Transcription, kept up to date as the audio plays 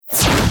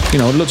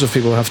Lots of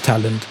people have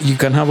talent. You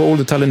can have all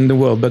the talent in the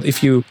world, but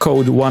if you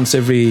code once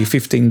every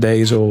 15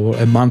 days or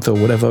a month or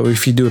whatever, or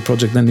if you do a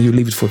project then you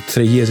leave it for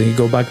 3 years and you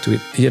go back to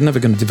it, you're never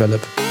going to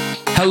develop.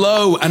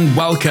 Hello and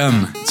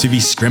welcome to the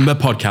Scrimba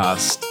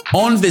podcast.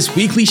 On this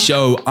weekly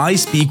show, I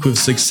speak with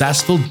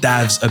successful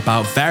devs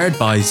about their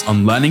advice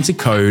on learning to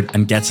code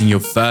and getting your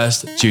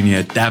first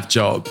junior dev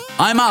job.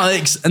 I'm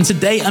Alex, and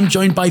today I'm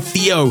joined by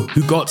Theo,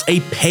 who got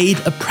a paid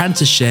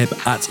apprenticeship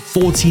at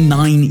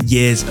 49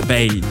 years of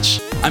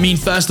age. I mean,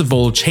 first of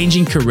all,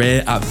 changing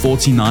career at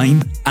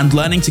 49 and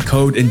learning to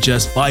code in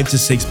just 5 to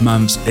 6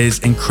 months is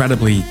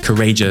incredibly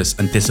courageous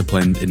and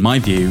disciplined in my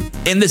view.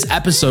 In this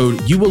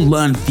episode, you will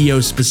learn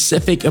Theo's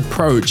specific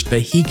approach that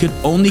he could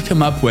only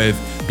come up with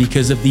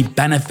because of the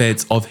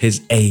benefits of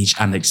his age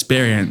and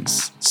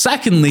experience.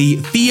 Secondly,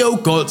 Theo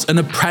got an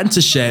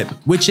apprenticeship,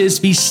 which is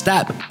the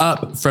step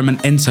up from an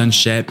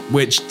internship,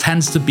 which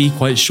tends to be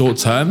quite short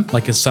term,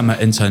 like a summer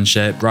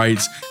internship,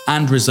 right?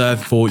 And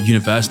reserved for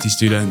university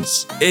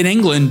students. In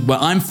England, where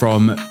I'm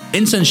from,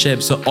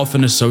 internships are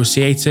often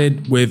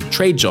associated with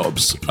trade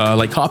jobs,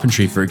 like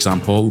carpentry, for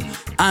example,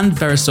 and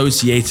they're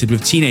associated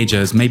with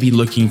teenagers maybe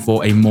looking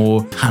for a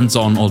more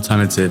hands-on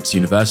alternative to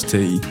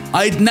university.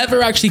 I'd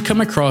never actually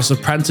come across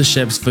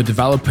apprenticeships for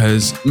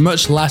developers,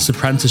 much less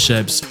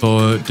apprenticeships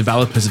for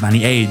developers of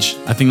any age.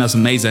 I think that's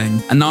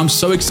amazing. And now I'm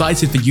so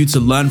excited for you to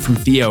learn from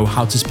Theo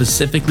how to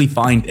specifically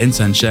find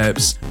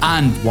internships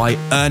and why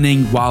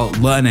earning while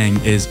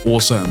learning is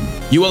awesome.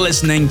 You are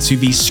listening to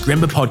the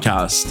Scrimba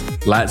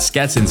podcast. Let's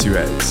get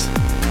into it.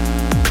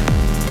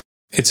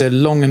 It's a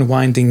long and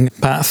winding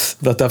path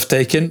that I've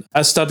taken.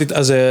 I started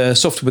as a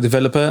software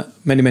developer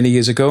many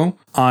years ago.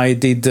 I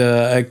did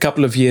a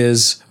couple of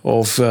years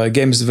of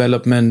games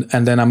development,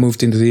 and then I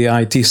moved into the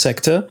IT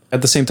sector.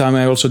 At the same time,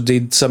 I also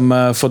did some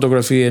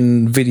photography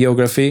and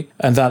videography,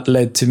 and that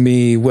led to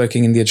me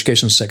working in the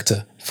education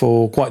sector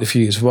for quite a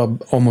few years, for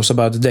almost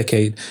about a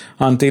decade,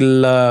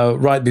 until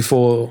right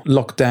before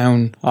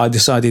lockdown, I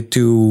decided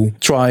to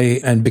try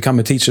and become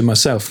a teacher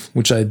myself,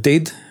 which I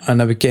did,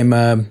 and I became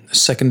a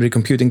secondary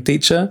computing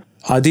teacher.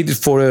 I did it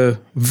for a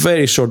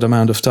very short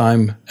amount of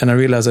time, and I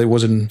realized it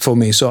wasn't for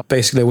me. So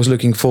basically I was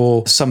looking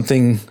for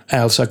something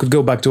else. I could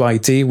go back to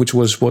IT, which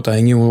was what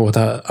I knew, what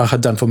I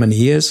had done for many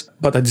years.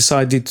 But I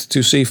decided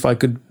to see if I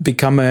could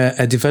become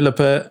a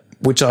developer,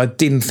 which I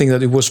didn't think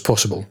that it was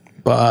possible.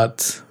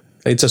 But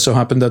it just so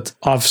happened that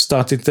I've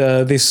started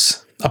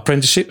this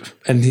apprenticeship,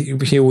 and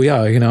here we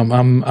are.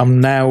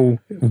 I'm now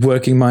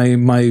working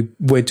my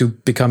way to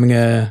becoming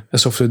a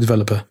software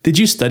developer. Did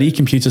you study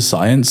computer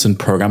science and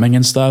programming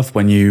and stuff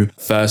when you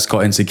first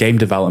got into game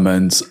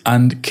development?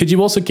 And could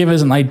you also give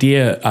us an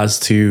idea as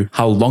to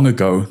how long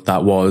ago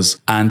that was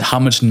and how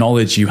much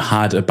knowledge you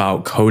had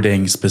about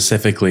coding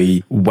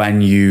specifically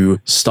when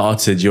you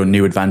started your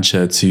new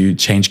adventure to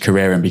change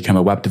career and become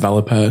a web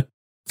developer?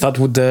 That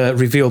would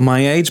reveal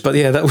my age, but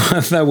yeah,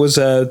 that was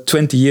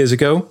 20 years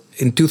ago.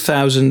 In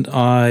 2000,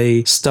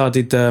 I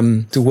started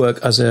to work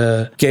as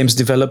a games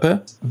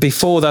developer.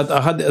 Before that,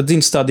 I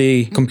didn't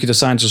study computer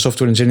science or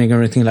software engineering or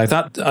anything like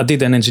that. I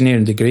did an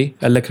engineering degree,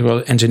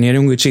 electrical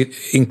engineering, which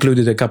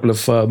included a couple of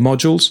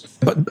modules.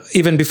 But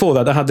even before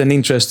that, I had an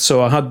interest.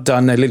 So I had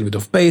done a little bit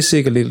of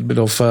BASIC, a little bit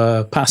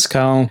of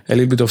Pascal, a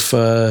little bit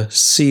of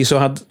C. So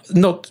I had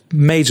not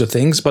major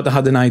things, but I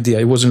had an idea.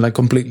 It wasn't like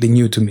completely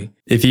new to me.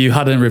 If you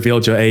hadn't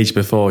revealed your age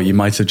before, you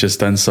might have just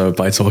done so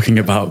by talking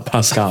about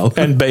Pascal.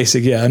 And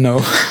BASIC, yeah, I know.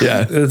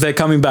 Yeah. They're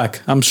coming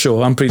back, I'm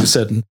sure. I'm pretty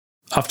certain.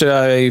 After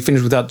I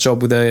finished with that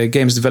job, with a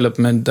games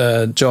development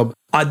job,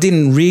 I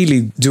didn't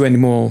really do any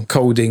more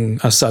coding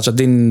as such. I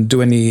didn't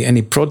do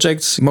any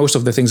projects. Most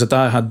of the things that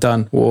I had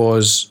done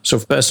was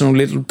sort of personal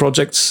little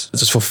projects,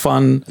 just for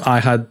fun. I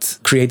had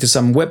created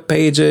some web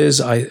pages.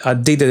 I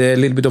did a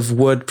little bit of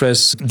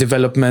WordPress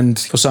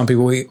development for some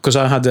people because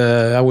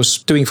I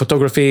was doing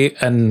photography,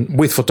 and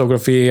with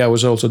photography, I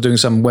was also doing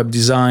some web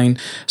design.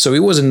 So it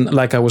wasn't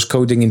like I was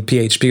coding in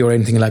PHP or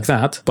anything like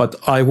that, but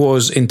I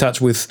was in touch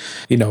with,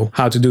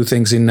 how to do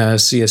things in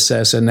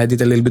CSS, and I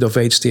did a little bit of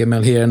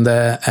HTML here and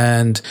there,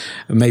 and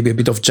maybe a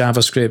bit of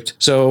JavaScript.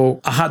 So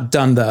I had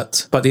done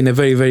that, but in a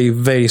very, very,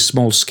 very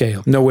small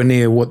scale. Nowhere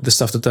near what the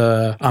stuff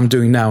that I'm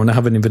doing now, and I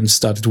haven't even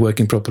started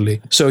working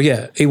properly. So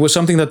yeah, it was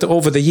something that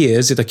over the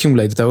years it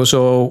accumulated.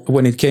 Also,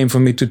 when it came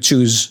for me to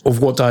choose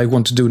of what I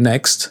want to do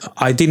next,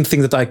 I didn't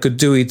think that I could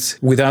do it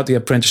without the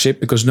apprenticeship,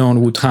 because no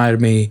one would hire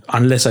me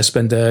unless I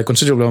spent a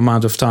considerable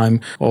amount of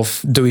time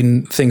of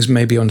doing things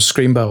maybe on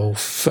Scrimba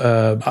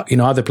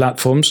or other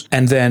platforms,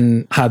 and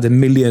then had a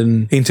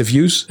million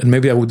interviews, and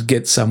maybe I would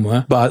get somewhere.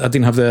 But I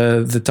didn't have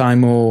the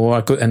time, I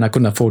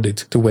couldn't afford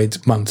it to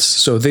wait months.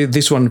 So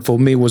this one for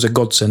me was a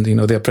godsend,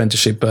 the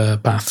apprenticeship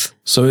path.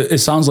 So it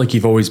sounds like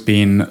you've always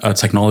been a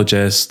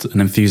technologist, an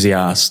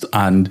enthusiast,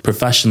 and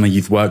professionally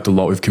you've worked a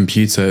lot with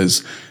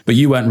computers. But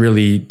you weren't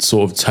really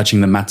sort of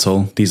touching the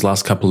metal these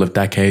last couple of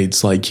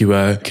decades. Like you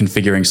were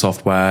configuring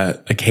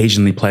software,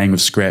 occasionally playing with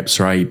scripts,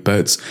 right?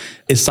 But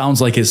it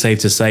sounds like it's safe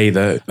to say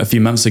that a few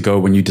months ago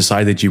when you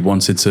decided you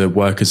wanted to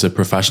work as a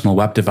professional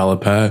web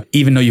developer,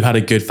 even though you had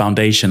a good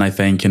foundation, I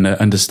think, in an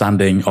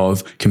understanding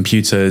of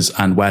computers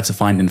and where to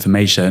find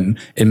information,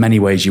 in many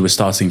ways you were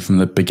starting from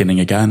the beginning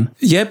again.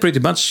 Yeah, pretty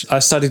much. I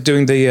started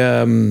doing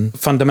the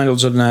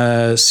fundamentals on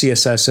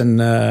CSS and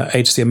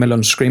HTML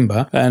on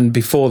Scrimba. And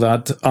before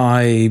that,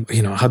 I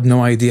had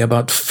no idea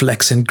about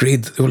Flex and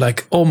Grid. They were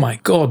like, oh my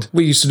God,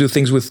 we used to do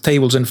things with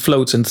tables and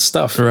floats and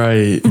stuff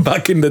right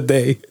back in the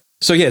day.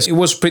 So yes, it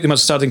was pretty much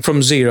starting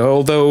from zero,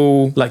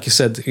 although, like you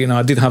said,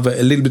 I did have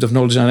a little bit of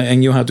knowledge and I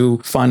knew how to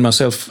find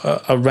myself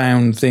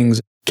around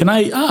things. Can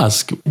I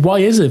ask, why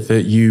is it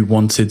that you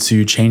wanted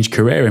to change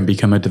career and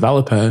become a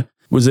developer?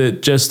 Was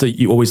it just that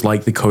you always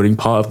liked the coding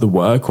part of the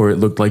work, or it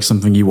looked like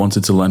something you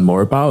wanted to learn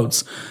more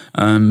about?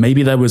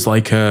 Maybe there was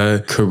like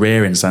a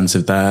career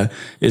incentive there.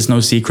 It's no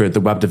secret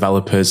that web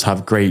developers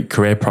have great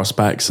career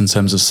prospects in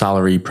terms of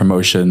salary,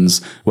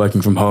 promotions,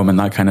 working from home and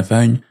that kind of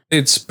thing.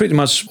 It's pretty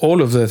much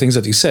all of the things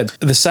that you said.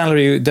 The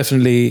salary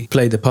definitely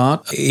played a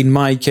part. In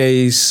my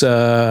case,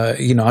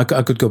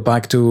 I could go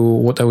back to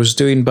what I was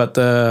doing, but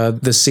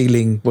the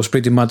ceiling was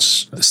pretty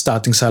much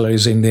starting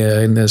salaries in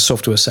the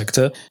software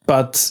sector.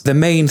 But the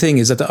main thing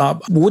is that I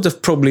would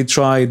have probably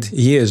tried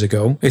years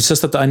ago. It's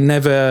just that I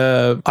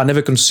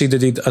never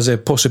considered it as a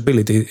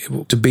possibility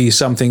to be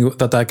something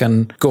that I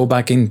can go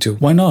back into.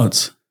 Why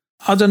not?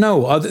 I don't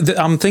know.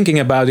 I'm thinking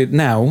about it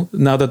now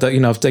that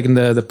I've taken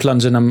the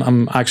plunge and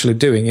I'm actually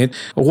doing it.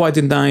 Why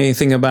didn't I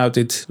think about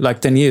it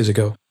like 10 years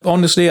ago?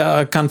 Honestly,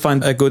 I can't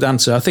find a good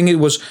answer. I think it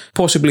was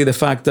possibly the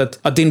fact that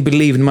I didn't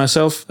believe in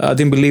myself. I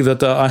didn't believe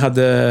that I had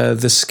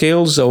the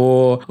skills,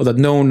 or that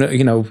no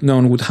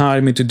one would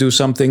hire me to do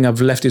something.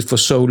 I've left it for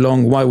so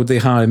long. Why would they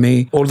hire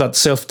me? All that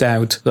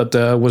self-doubt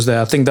that was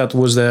there. I think that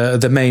was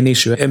the main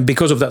issue. And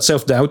because of that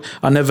self-doubt,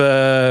 I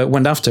never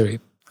went after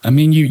it. I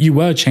mean, you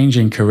were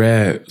changing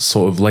career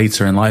sort of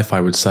later in life,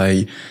 I would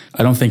say.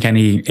 I don't think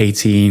any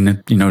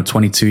 18,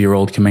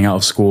 22-year-old coming out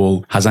of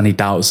school has any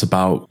doubts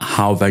about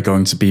how they're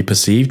going to be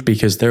perceived,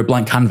 because they're a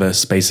blank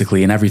canvas,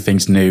 basically, and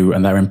everything's new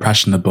and they're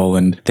impressionable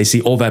and they see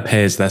all their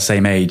peers their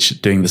same age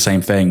doing the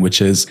same thing,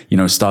 which is,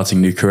 starting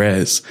new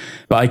careers.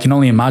 But I can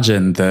only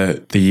imagine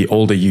that the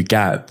older you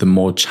get, the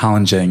more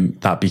challenging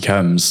that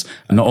becomes.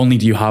 And not only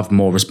do you have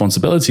more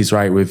responsibilities,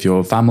 right, with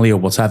your family or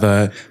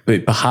whatever,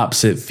 but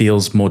perhaps it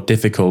feels more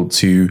difficult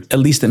to, at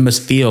least it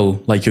must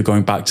feel like you're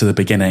going back to the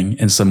beginning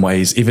in some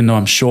ways, even though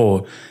I'm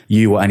sure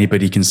you or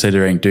anybody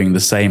considering doing the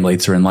same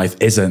later in life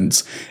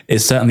isn't. It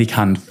certainly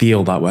can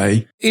feel that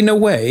way. In a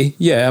way,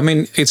 yeah. I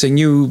mean, it's a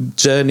new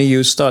journey.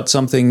 You start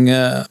something,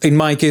 in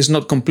my case,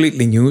 not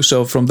completely new.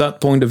 So from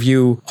that point of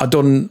view, I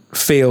don't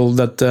feel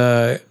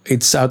that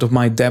it's out of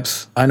my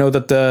depth. I know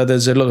that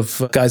there's a lot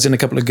of guys and a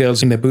couple of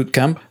girls in the boot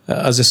camp.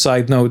 As a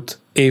side note,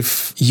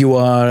 if you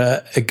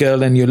are a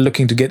girl and you're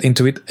looking to get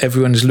into it,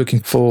 everyone is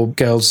looking for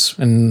girls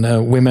and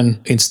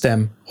women in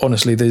STEM.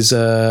 Honestly, there's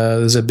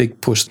a big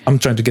push. I'm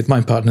trying to get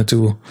my partner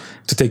to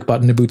take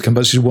part in the bootcamp,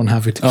 but she won't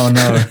have it. Oh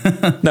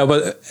no! No,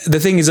 but the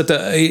thing is that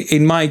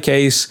in my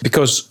case,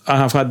 because I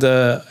have had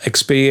the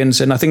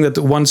experience, and I think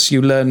that once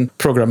you learn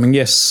programming,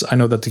 yes, I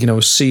know that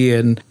C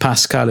and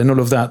Pascal and all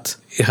of that,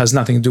 it has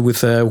nothing to do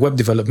with web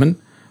development.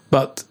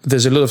 But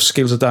there's a lot of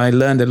skills that I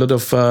learned, a lot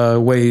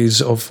of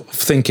ways of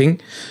thinking.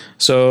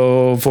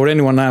 So for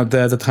anyone out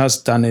there that has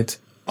done it,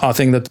 I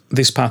think that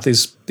this path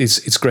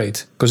it's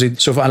great, because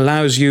it sort of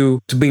allows you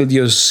to build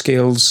your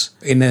skills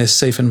in a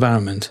safe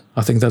environment.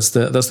 I think that's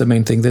the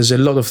main thing. There's a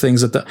lot of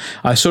things that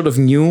I sort of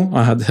knew.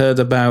 I had heard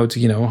about,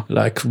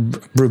 like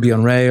Ruby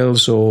on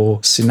Rails or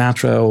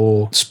Sinatra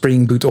or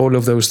Spring Boot, all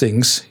of those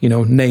things,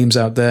 names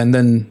out there. And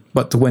then,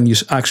 but when you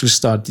actually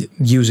start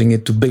using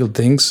it to build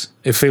things,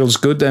 it feels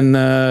good. And,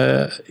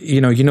 you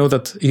know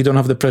that you don't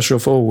have the pressure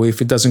of,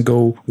 if it doesn't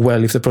go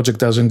well, if the project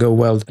doesn't go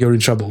well, you're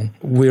in trouble.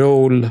 We're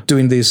all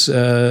doing this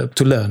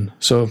to learn.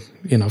 So,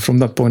 from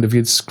that point of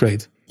view, it's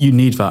great. You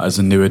need that as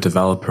a newer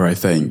developer, I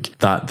think,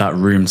 that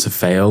room to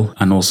fail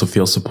and also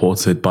feel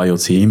supported by your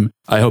team.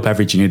 I hope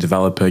every junior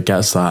developer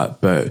gets that,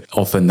 but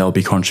often they'll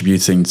be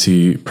contributing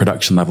to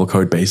production level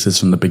code bases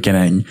from the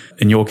beginning.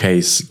 In your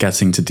case,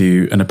 getting to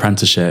do an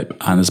apprenticeship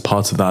and as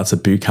part of that, a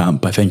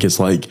bootcamp, I think it's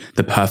like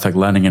the perfect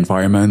learning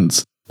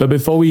environment. But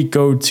before we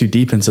go too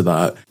deep into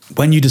that,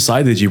 when you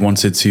decided you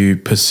wanted to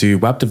pursue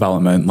web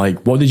development,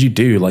 what did you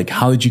do?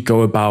 How did you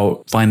go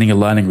about finding a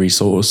learning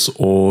resource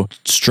or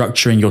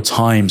structuring your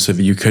time so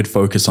that you could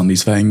focus on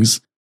these things?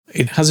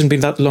 It hasn't been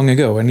that long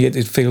ago, and yet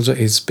it feels like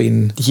it's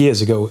been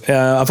years ago.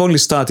 I've only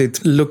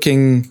started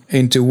looking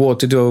into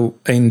what to do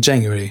in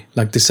January,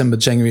 like December,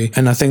 January.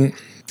 And I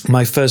think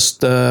my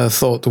first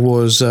thought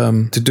was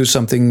to do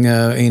something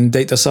in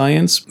data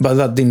science, but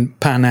that didn't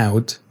pan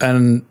out.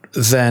 And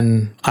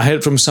then I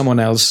heard from someone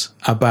else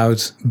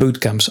about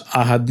boot camps.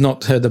 I had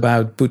not heard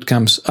about boot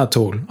camps at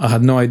all. I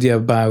had no idea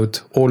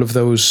about all of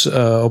those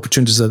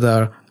opportunities that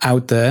are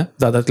out there,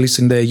 that at least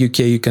in the UK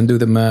you can do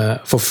them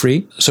for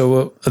free.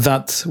 So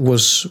that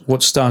was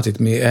what started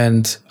me,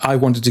 and I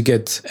wanted to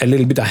get a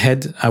little bit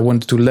ahead. I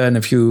wanted to learn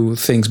a few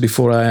things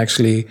before I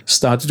actually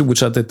started,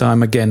 which at the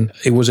time, again,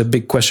 it was a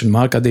big question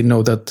mark. I didn't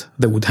know that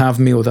they would have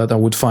me or that I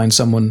would find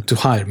someone to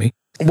hire me.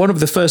 One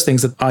of the first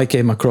things that I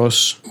came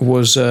across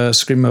was a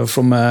screamer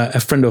from a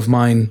friend of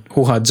mine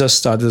who had just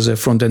started as a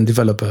front-end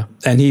developer.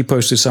 And he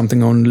posted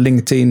something on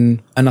LinkedIn,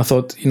 and I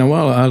thought,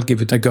 well, I'll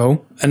give it a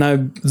go.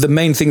 And the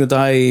main thing that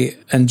I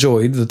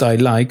enjoyed, that I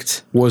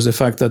liked, was the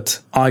fact that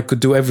I could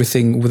do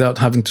everything without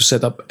having to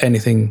set up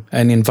anything,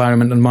 any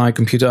environment on my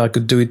computer. I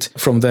could do it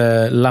from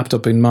the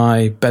laptop in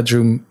my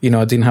bedroom.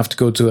 I didn't have to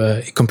go to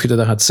a computer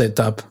that I had set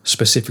up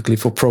specifically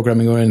for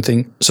programming or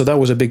anything. So that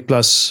was a big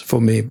plus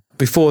for me.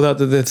 Before that,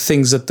 the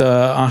things that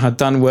I had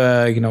done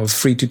were,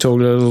 free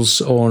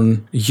tutorials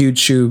on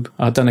YouTube.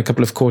 I'd done a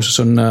couple of courses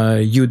on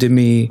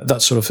Udemy,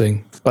 that sort of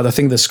thing. But I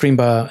think the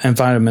Scrimba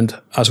environment,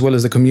 as well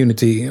as the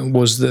community,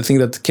 was the thing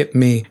that kept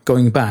me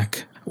going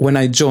back. When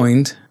I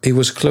joined, it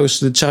was close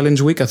to the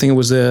challenge week. I think it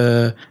was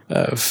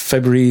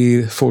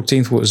February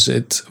 14th, was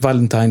it?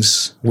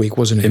 Valentine's week,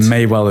 wasn't it? It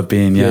may well have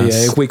been,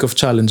 yes. Yeah, a week of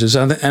challenges.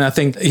 And I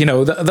think,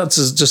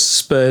 that just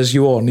spurs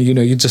you on.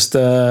 You just,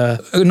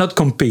 not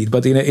compete,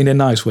 but in a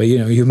nice way.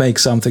 You make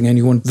something and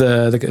you want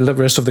the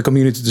rest of the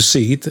community to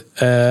see it,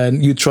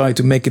 and you try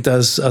to make it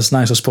as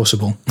nice as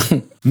possible.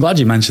 I'm glad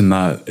you mentioned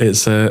that.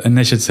 It's an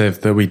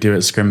initiative that we do at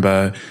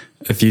Scrimba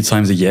a few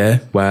times a year,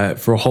 where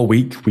for a whole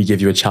week we give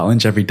you a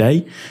challenge every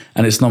day,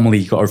 and it's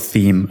normally got a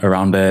theme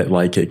around it.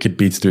 Like, it could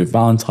be to do with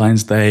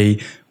Valentine's Day,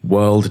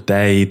 World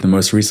Day. The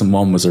most recent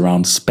one was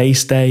around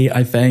Space Day,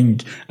 I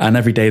think. And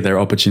every day there are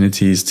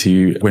opportunities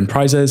to win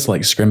prizes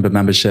like Scrimba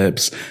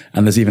memberships,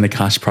 and there's even a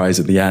cash prize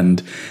at the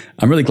end.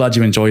 I'm really glad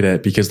you enjoyed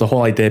it, because the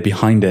whole idea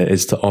behind it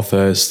is to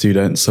offer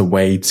students a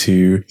way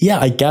to,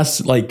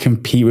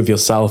 compete with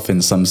yourself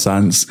in some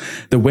sense.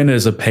 The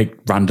winners are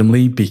picked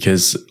randomly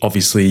because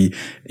obviously,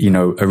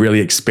 a really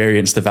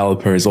experienced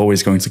developer is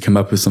always going to come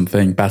up with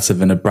something better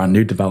than a brand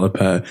new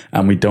developer.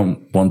 And we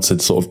don't want to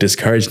sort of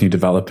discourage new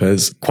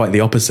developers. Quite the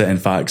opposite, in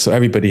fact. So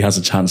everybody has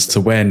a chance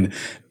to win.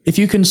 If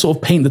you can sort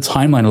of paint the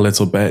timeline a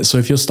little bit. So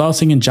if you're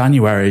starting in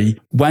January,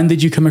 when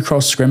did you come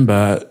across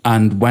Scrimba,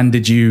 and when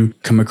did you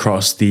come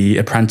across the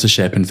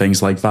apprenticeship and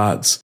things like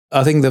that?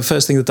 I think the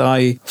first thing that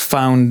I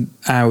found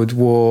out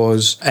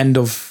was end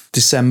of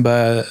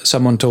December.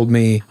 Someone told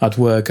me at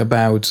work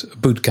about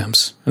boot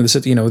camps. And they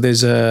said,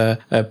 there's a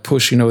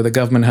push, the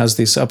government has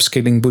these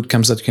upskilling boot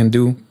camps that you can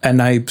do.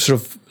 And I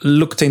sort of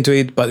looked into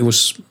it, but it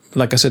was,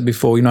 like I said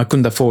before, I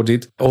couldn't afford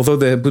it. Although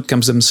the boot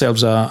camps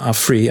themselves are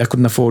free, I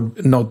couldn't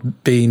afford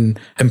not being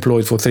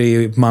employed for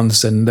 3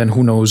 months and then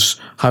who knows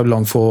how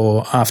long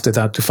for after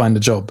that to find a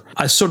job.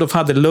 I sort of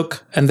had a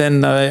look, and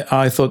then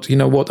I thought,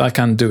 what, I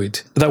can do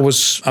it. That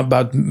was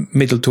about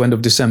middle to end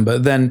of December.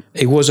 Then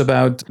it was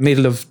about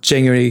middle of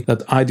January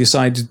that I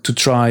decided to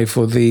try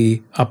for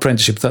the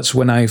apprenticeship. That's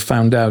when I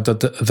found out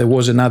that there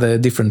was another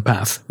different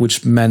path,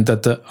 which meant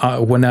that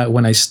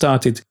when I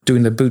started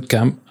doing the boot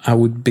camp, I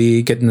would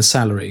be getting a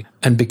salary.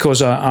 And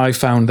because I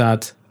found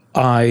that,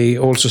 I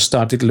also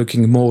started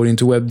looking more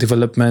into web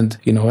development,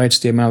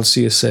 HTML,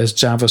 CSS,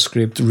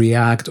 JavaScript,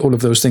 React, all of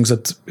those things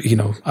that,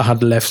 I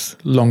had left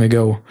long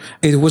ago.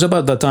 It was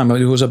about that time.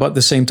 It was about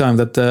the same time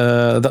that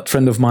that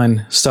friend of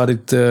mine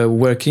started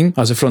working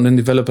as a front-end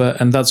developer.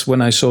 And that's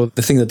when I saw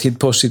the thing that he'd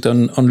posted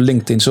on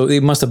LinkedIn. So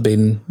it must have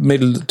been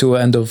middle to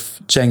end of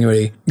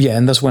January. Yeah,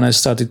 and that's when I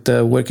started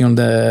working on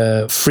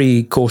the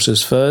free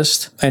courses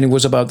first. And it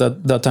was about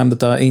that time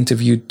that I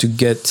interviewed to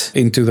get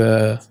into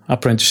the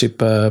apprenticeship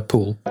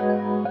pool.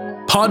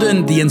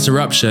 Pardon the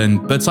interruption,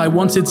 but I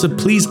wanted to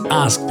please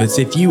ask that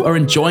if you are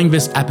enjoying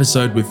this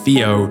episode with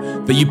Theo,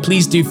 that you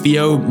please do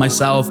Theo,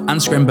 myself, and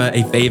Scrimba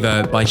a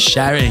favor by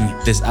sharing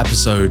this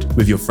episode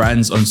with your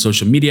friends on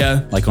social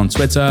media, like on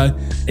Twitter,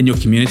 in your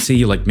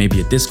community, like maybe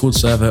a Discord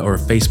server or a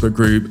Facebook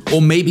group,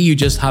 or maybe you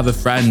just have a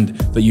friend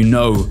that you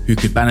know who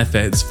could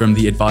benefit from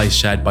the advice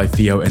shared by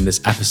Theo in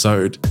this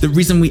episode. The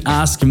reason we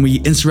ask and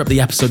we interrupt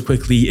the episode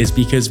quickly is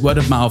because word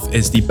of mouth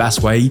is the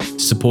best way to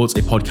support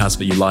a podcast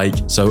that you like.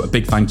 So a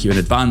big thank you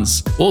in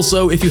advance.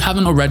 Also, if you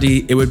haven't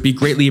already, it would be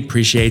greatly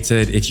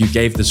appreciated if you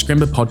gave the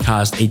Scrimba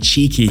podcast a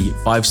cheeky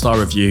 5-star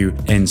review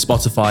in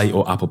Spotify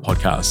or Apple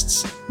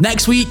Podcasts.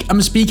 Next week,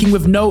 I'm speaking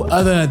with no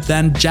other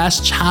than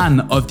Jess Chan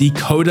of the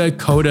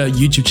Coder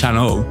YouTube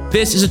channel.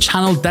 This is a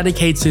channel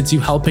dedicated to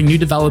helping new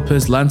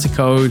developers learn to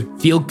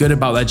code, feel good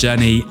about their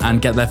journey,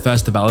 and get their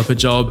first developer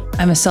job.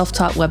 I'm a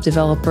self-taught web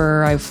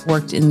developer. I've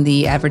worked in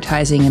the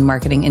advertising and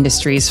marketing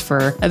industries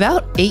for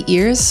about 8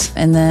 years.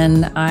 And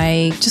then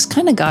I just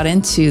kind of got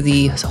into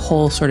the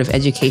whole sort of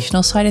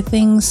educational side of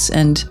things.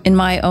 And in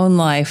my own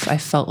life, I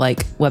felt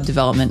like web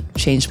development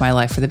changed my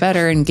life for the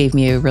better and gave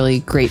me a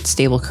really great,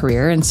 stable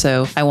career. And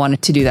so I I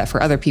wanted to do that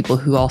for other people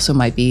who also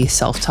might be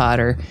self-taught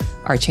or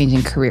are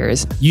changing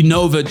careers. You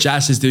know that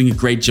Jess is doing a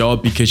great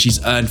job because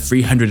she's earned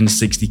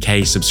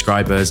 360k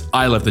subscribers.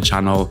 I love the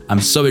channel.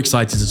 I'm so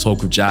excited to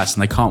talk with Jess,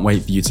 and I can't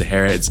wait for you to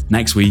hear it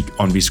next week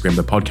on the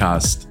Scrimba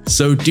podcast.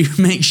 So do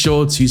make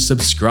sure to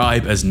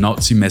subscribe as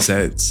not to miss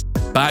it.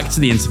 Back to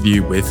the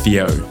interview with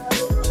Theo.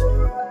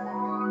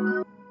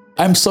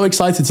 I'm so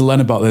excited to learn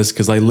about this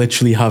because I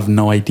literally have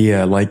no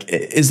idea. Like,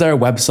 is there a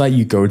website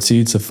you go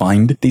to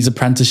find these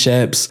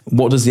apprenticeships?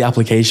 What does the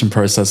application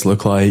process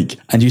look like?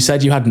 And you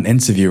said you had an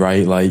interview,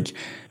 right? Like,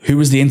 who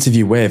was the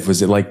interview with?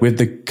 Was it like with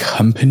the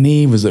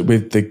company? Was it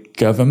with the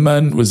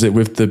government? Was it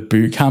with the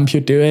boot camp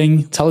you're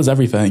doing? Tell us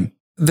everything.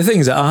 The thing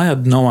is that I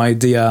had no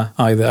idea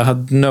either. I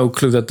had no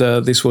clue that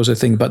this was a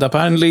thing. But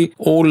apparently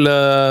all,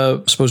 I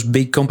suppose,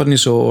 big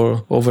companies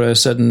or over a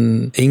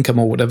certain income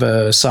or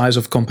whatever size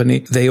of company,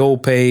 they all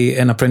pay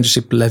an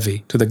apprenticeship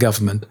levy to the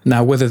government.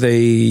 Now, whether they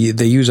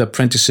use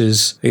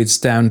apprentices, it's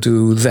down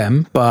to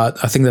them.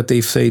 But I think that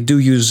if they do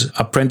use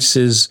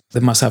apprentices,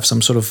 they must have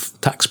some sort of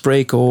tax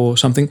break or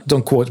something.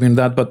 Don't quote me on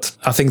that, but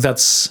I think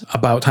that's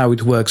about how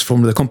it works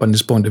from the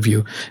company's point of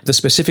view. The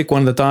specific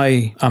one that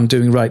I am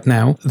doing right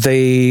now,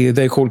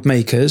 they're called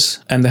Makers,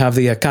 and they have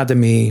the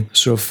academy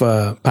sort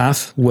of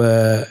path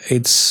where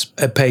it's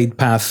a paid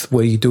path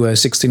where you do a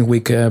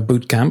 16-week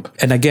boot camp.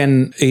 And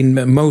again,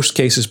 in most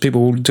cases,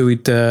 people will do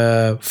it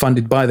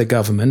funded by the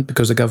government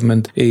because the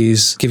government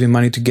is giving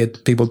money to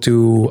get people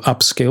to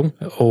upskill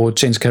or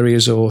change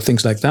careers or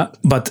things like that.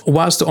 But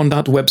whilst on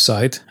that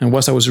website and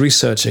whilst I was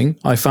researching,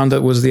 I found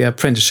that was the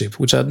apprenticeship,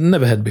 which I'd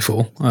never had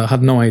before. I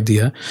had no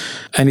idea.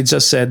 And it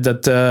just said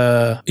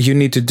that you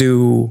need to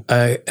do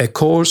a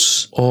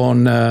course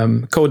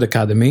on Code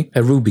Academy,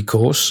 a Ruby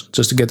course,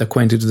 just to get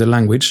acquainted with the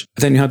language.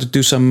 Then you had to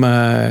do some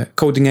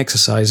coding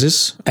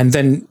exercises, and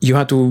then you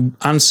had to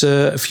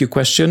answer a few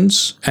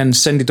questions and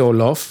send it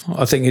all off.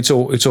 I think it's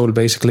all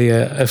basically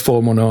a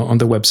form on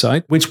the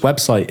website. Which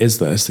website is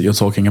this that you're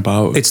talking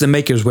about? It's the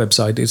Makers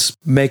website. It's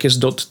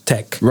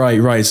makers.tech.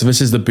 Right. So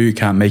this is the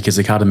bootcamp Makers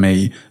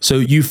Academy. So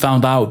you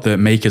found out that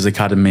Makers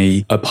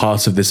Academy are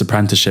part of this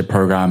apprenticeship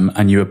program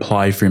and you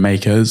apply through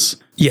Makers?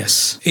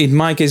 Yes. In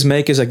my case,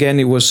 Makers, again,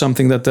 it was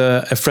something that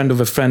a friend of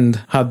a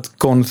friend had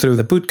gone through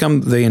the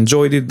bootcamp. They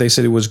enjoyed it. They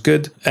said it was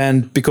good.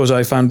 And because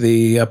I found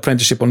the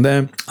apprenticeship on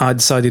there, I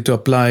decided to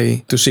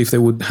apply to see if they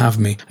would have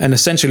me. And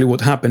essentially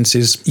what happens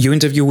is you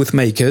interview with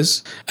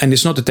Makers, and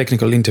it's not a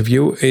technical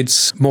interview.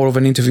 It's more of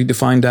an interview to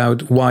find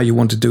out why you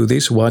want to do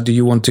this. Why do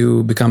you want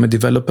to become a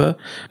developer?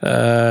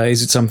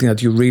 Is it something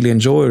that you really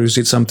enjoy, or is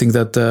it something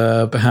that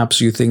perhaps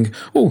you think,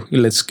 oh,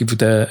 let's give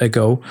it a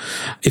go?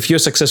 If you're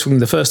successful in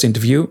the first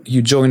interview,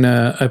 you join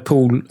a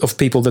pool of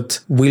people that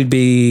will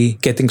be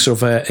getting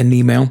sort of an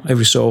email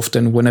every so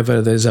often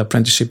whenever there's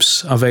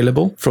apprenticeships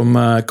available from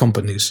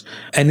companies.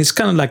 And it's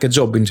kind of like a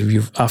job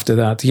interview after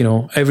that. You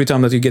know, every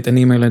time that you get an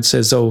email and it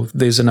says, oh,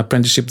 there's an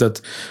apprenticeship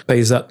that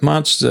pays that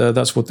much,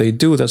 that's what they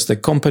do, that's the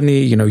company,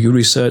 you know, you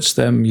research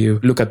them, you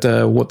look at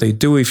what they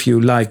do if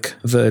you like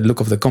the look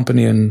of the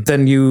company, and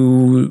then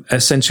you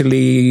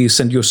essentially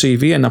send your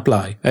CV and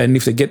apply. And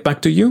if they get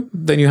back to you,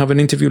 then you have an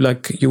interview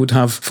like you would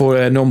have for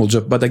a normal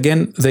job. But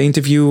again, the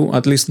interview,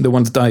 at least the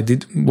one that I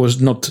did,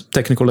 was not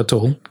technical at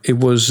all. It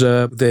was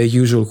the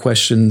usual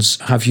questions.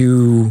 Have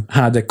you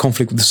had a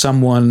conflict with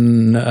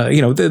someone?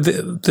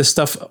 The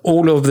stuff,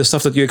 all of the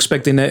stuff that you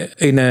expect in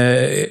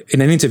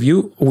an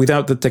interview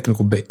without the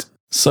technical bit.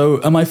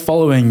 So am I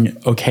following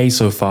okay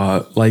so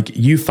far? Like,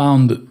 you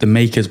found the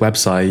Makers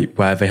website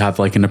where they have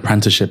like an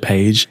apprenticeship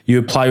page. You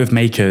apply with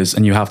Makers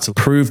and you have to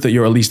prove that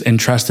you're at least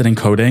interested in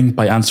coding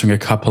by answering a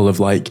couple of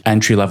like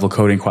entry-level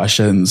coding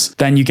questions.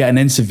 Then you get an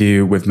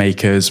interview with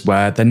Makers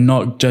where they're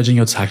not judging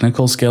your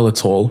technical skill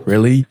at all,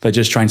 really. They're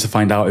just trying to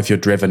find out if you're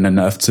driven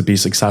enough to be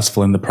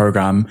successful in the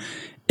program.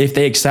 If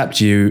they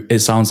accept you, it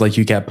sounds like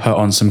you get put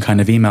on some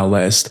kind of email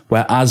list,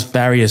 whereas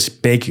various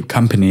big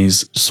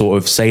companies sort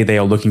of say they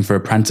are looking for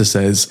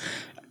apprentices,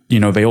 you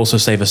know, they also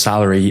save a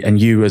salary,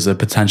 and you as a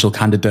potential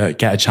candidate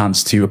get a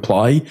chance to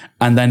apply.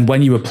 And then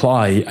when you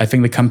apply, I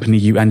think the company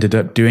you ended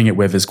up doing it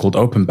with is called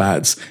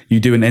OpenBets.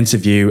 You do an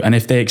interview, and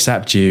if they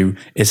accept you,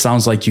 it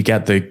sounds like you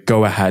get the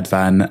go ahead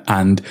then,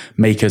 and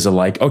Makers are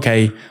like,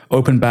 okay,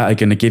 OpenBet are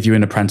going to give you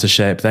an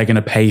apprenticeship. They're going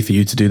to pay for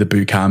you to do the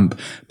bootcamp.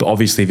 But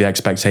obviously the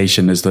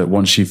expectation is that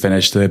once you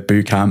finish the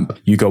bootcamp,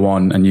 you go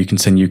on and you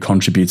continue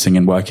contributing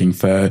and working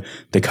for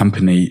the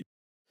company.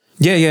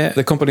 Yeah.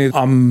 The company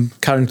I'm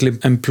currently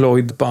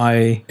employed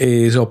by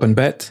is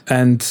OpenBet.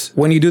 And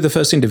when you do the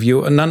first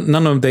interview,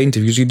 none of the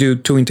interviews, you do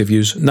 2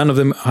 interviews, none of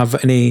them have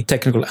any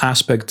technical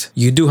aspect.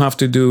 You do have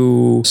to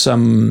do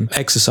some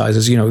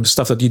exercises, you know, the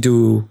stuff that you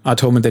do at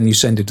home, and then you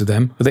send it to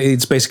them.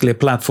 It's basically a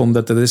platform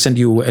that they send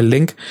you a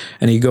link,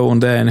 and you go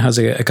on there and it has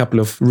a couple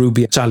of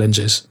Ruby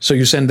challenges. So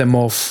you send them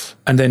off.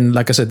 And then,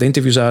 like I said, the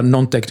interviews are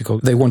non-technical.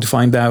 They want to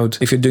find out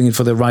if you're doing it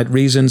for the right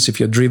reasons, if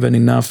you're driven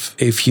enough,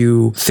 if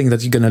you think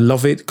that you're going to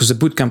love it, because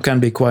the bootcamp can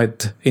be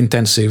quite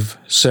intensive.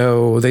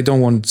 So they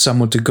don't want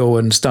someone to go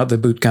and start the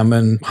bootcamp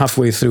and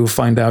halfway through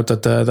find out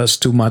that that's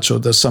too much or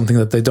there's something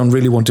that they don't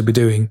really want to be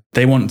doing.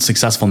 They want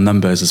successful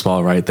numbers as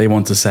well, right? They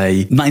want to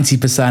say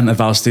 90%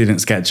 of our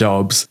students get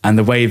jobs, and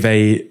the way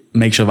they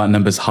make sure that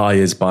number's high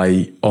is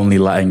by only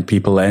letting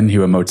people in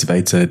who are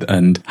motivated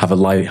and have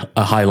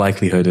a high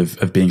likelihood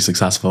of being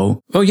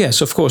successful. Oh,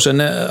 yes, of course.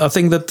 And I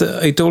think that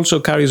it also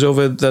carries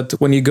over that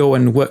when you go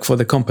and work for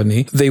the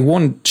company, they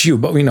want you,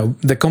 but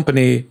the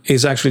company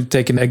is actually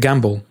taking a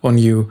gamble on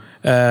you.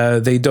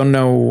 They don't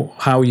know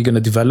how you're going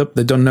to develop.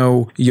 They don't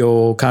know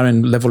your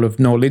current level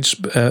of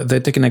knowledge. They're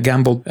taking a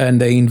gamble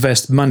and they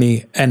invest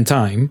money and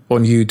time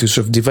on you to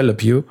sort of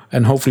develop you.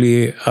 And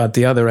hopefully at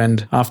the other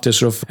end, after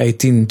sort of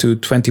 18 to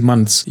 20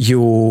 months,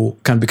 you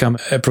can become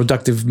a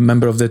productive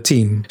member of the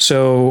team.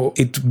 So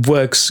it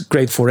works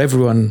great for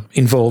everyone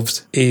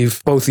involved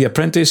if both the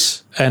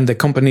apprentice and the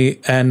company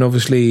and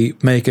obviously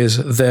makers,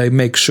 they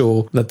make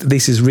sure that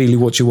this is really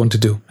what you want to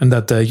do and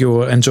that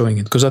you're enjoying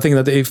it. Because I think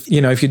that if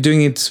you're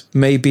doing it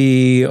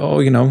maybe,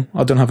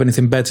 I don't have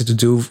anything better to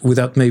do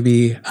without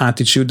maybe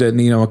attitude,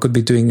 and I could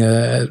be doing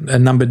a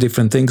number of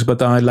different things,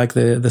 but I like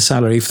the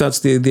salary. If that's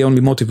the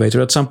only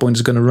motivator, at some point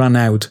it's going to run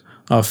out,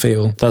 I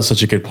feel. That's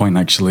such a good point,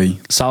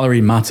 actually.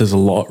 Salary matters a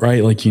lot,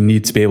 right? Like, you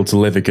need to be able to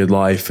live a good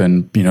life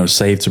and,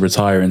 save to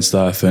retire and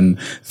stuff and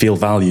feel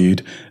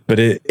valued. But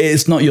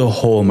it's not your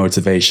whole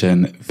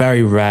motivation.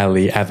 Very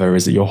rarely ever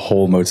is it your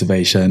whole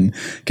motivation,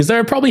 because there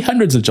are probably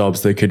hundreds of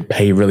jobs that could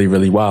pay really,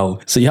 really well.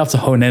 So you have to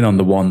hone in on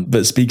the one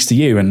that speaks to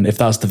you. And if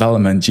that's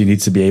development, you need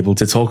to be able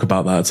to talk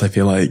about that, I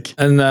feel like.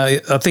 And I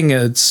think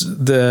it's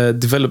the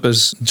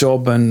developer's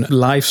job and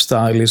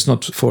lifestyle is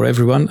not for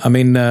everyone. I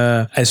mean,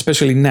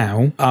 especially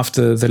now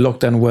after the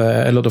lockdown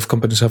where a lot of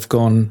companies have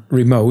gone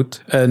remote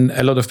and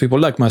a lot of people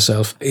like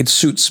myself, it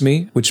suits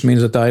me, which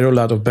means that I roll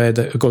out of bed,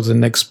 I go to the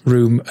next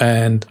room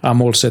and I'm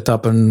all set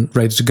up and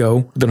ready to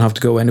go. Don't have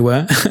to go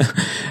anywhere.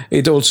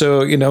 It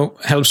also,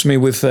 helps me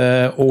with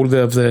all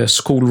the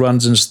school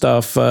runs and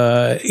stuff.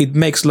 It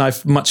makes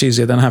life much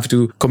easier than have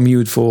to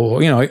commute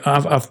for,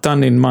 I've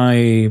done in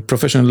my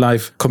professional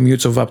life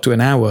commutes of up to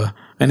an hour.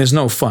 And it's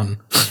no fun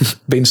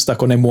being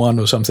stuck on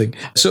M1 or something.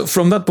 So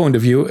from that point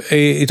of view,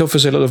 it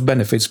offers a lot of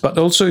benefits. But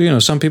also,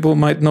 some people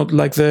might not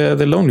like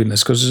the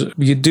loneliness, because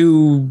you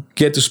do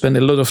get to spend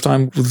a lot of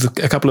time with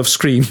a couple of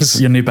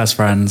screens. Your new best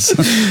friends.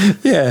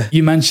 Yeah.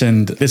 You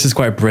mentioned, this is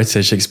quite a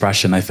British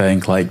expression, I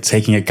think, like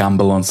taking a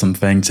gamble on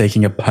something,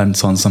 taking a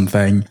punt on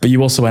something. But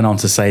you also went on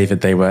to say that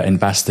they were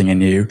investing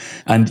in you.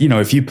 And,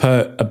 if you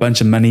put a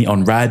bunch of money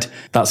on red,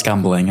 that's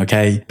gambling,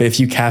 okay? But if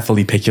you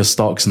carefully pick your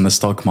stocks in the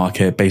stock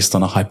market based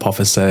on a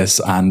hypothesis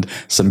and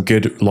some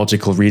good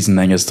logical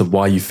reasoning as to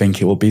why you think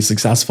it will be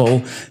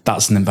successful,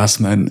 that's an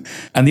investment.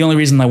 And the only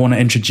reason I want to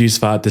introduce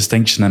that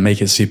distinction and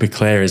make it super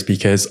clear is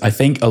because I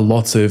think a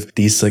lot of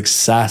the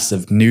success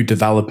of new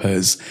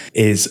developers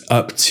is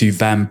up to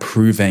them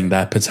proving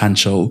their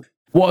potential.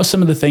 What are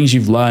some of the things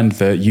you've learned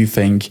that you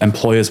think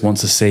employers want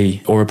to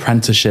see or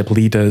apprenticeship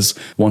leaders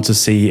want to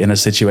see in a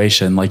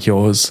situation like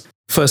yours?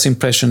 First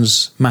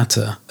impressions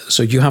matter.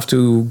 So you have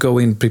to go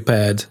in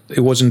prepared.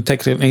 It wasn't a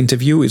technical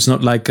interview. It's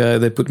not like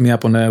they put me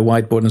up on a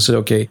whiteboard and said,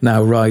 okay,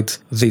 now write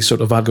this sort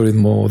of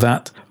algorithm or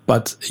that.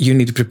 But you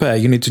need to prepare.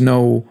 You need to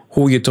know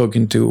who you're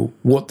talking to,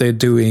 what they're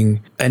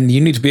doing, and you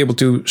need to be able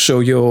to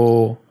show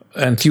your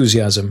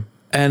enthusiasm.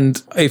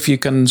 And if you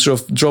can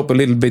sort of drop a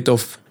little bit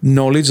of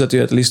knowledge that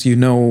at least you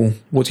know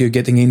what you're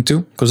getting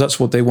into, because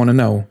that's what they want to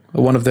know.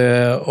 One of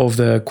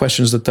the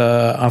questions that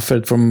I've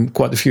heard from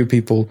quite a few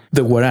people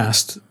that were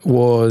asked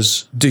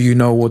was, do you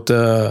know what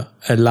a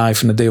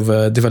life and a day of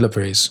a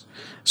developer is?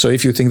 So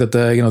if you think that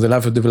the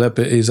life of a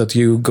developer is that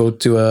you go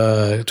to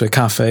a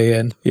cafe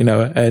and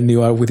and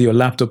you are with your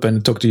laptop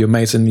and talk to your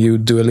mates and you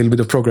do a little bit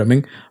of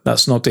programming,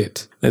 that's not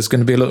it. There's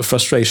going to be a lot of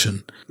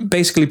frustration.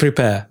 Basically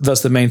prepare.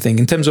 That's the main thing.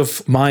 In terms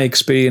of my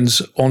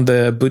experience on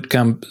the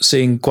bootcamp,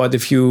 seeing quite a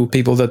few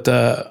people that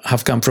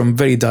have come from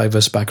very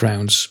diverse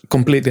backgrounds,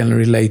 completely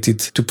unrelated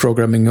to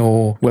programming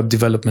or web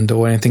development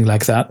or anything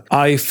like that,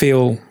 I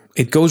feel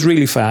it goes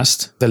really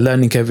fast. The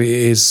learning curve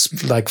is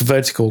like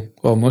vertical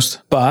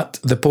almost. But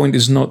the point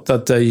is not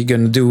that you're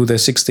going to do the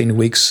 16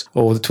 weeks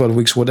or the 12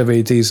 weeks, whatever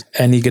it is,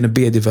 and you're going to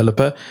be a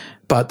developer.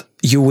 But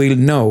you will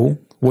know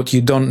what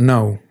you don't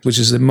know, which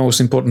is the most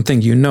important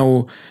thing.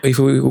 If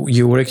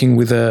you're working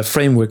with a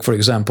framework, for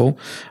example,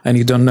 and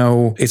you don't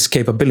know its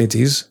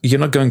capabilities, you're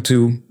not going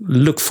to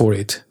look for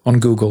it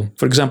on Google.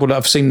 For example,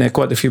 I've seen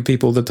quite a few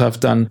people that have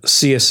done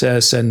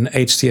CSS and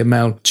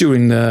HTML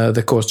during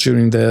the course,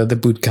 during the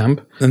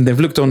bootcamp, and they've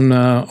looked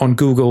on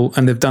Google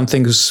and they've done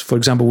things, for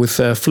example,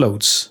 with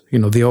floats,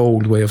 the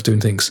old way of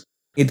doing things.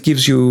 It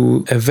gives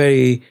you a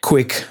very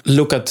quick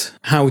look at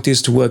how it is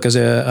to work as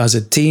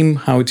a team,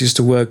 how it is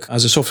to work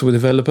as a software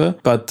developer.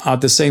 But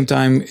at the same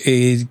time,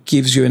 it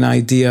gives you an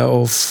idea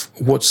of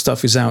what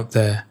stuff is out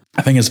there.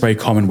 I think it's very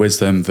common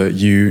wisdom that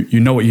you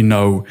know what you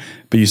know,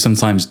 but you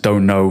sometimes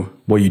don't know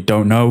what you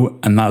don't know.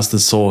 And that's the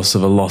source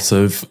of a lot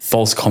of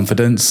false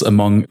confidence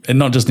among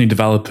not just new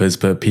developers,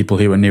 but people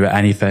who are new at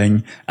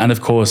anything. And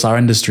of course, our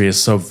industry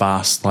is so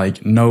vast,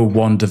 like no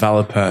one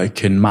developer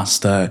can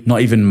master,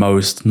 not even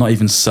most, not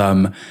even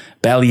some,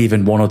 barely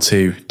even one or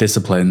two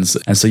disciplines.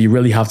 And so you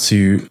really have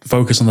to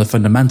focus on the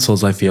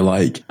fundamentals, I feel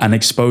like, and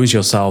expose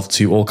yourself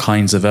to all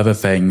kinds of other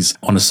things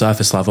on a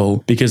surface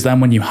level. Because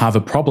then when you have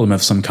a problem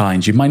of some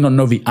kind, you might not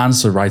know the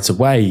answer right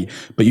away,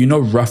 but you know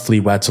roughly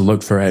where to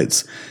look for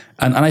it.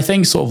 And I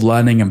think sort of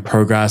learning and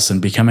progress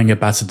and becoming a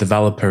better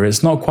developer,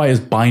 it's not quite as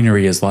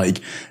binary as like,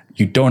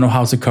 you don't know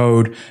how to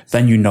code,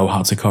 then you know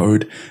how to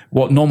code.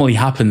 What normally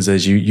happens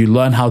is you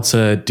learn how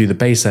to do the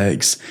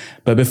basics,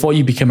 but before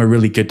you become a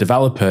really good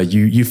developer,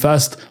 you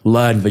first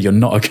learn that you're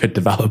not a good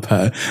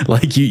developer.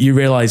 Like you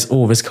realize,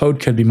 oh, this code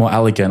could be more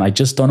elegant. I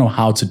just don't know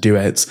how to do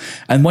it.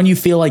 And when you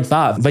feel like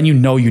that, then you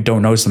know you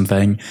don't know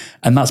something,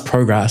 and that's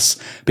progress.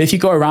 But if you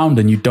go around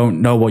and you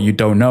don't know what you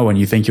don't know and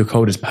you think your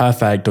code is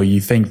perfect, or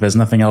you think there's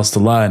nothing else to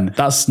learn,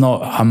 that's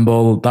not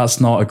humble. That's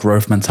not a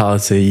growth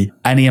mentality.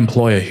 Any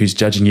employer who's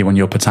judging you on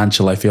your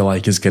potential, I feel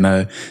like is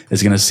gonna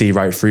see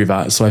right through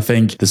that. So I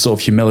think the sort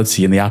of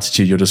humility and the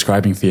attitude you're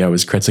describing, Theo,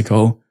 is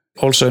critical.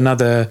 Also,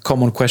 another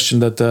common question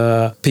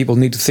that people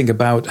need to think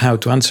about how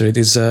to answer it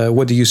is,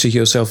 what do you see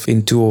yourself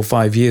in 2 or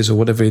 5 years or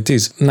whatever it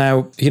is?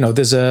 Now,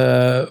 there's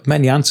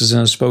many answers,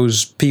 and I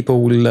suppose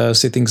people will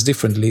see things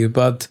differently.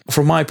 But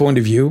from my point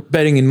of view,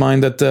 bearing in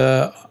mind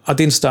that I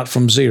didn't start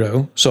from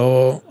zero,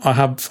 so I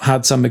have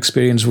had some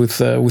experience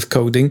with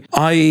coding.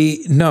 I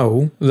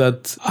know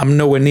that I'm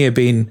nowhere near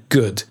being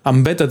good.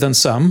 I'm better than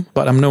some,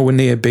 but I'm nowhere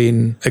near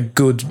being a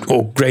good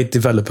or great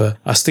developer.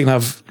 I still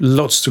have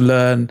lots to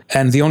learn,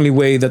 and the only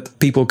way that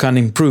people can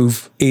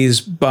improve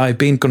is by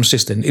being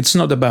consistent. It's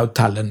not about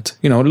talent.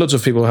 Lots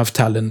of people have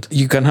talent.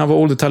 You can have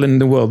all the talent in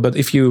the world, but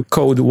if you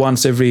code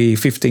once every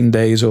 15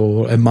 days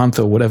or a month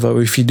or whatever,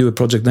 or if you do a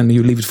project then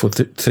you leave it for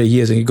 3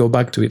 years and you go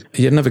back to it,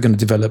 you're never going to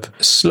develop.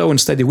 Slow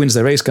and steady wins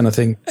the race kind of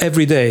thing.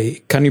 Every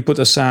day, can you put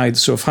aside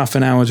sort of half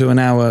an hour to an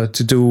hour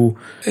to do,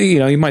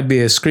 it might be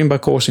a Scrimba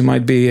course, it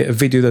might be a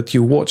video that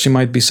you watch, it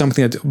might be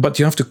something but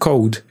you have to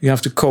code. You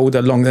have to code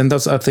along. And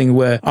that's a thing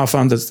where I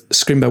found that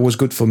Scrimba was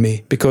good for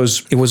me,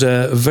 because it was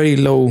a very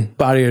low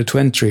barrier to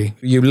entry.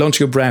 You launch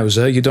your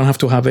browser, you don't have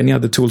to have any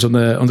other tools on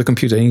the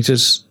computer, and you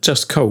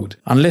just code.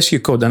 Unless you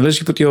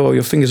put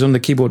your fingers on the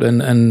keyboard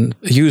and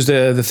use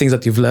the things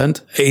that you've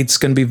learned, it's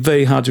going to be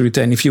very hard to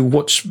retain. If you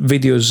watch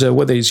videos,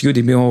 whether it's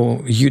Udemy or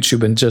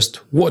YouTube, and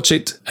just watch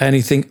it and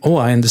you think, oh,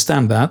 I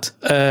understand that,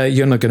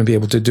 you're not going to be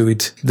able to do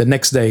it the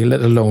next day,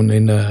 let alone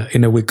in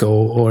a week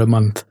or a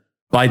month.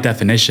 By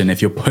definition,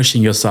 if you're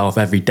pushing yourself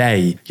every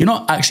day, you're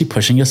not actually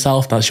pushing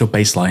yourself. That's your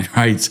baseline,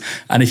 right?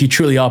 And if you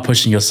truly are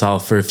pushing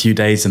yourself for a few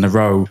days in a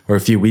row or a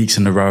few weeks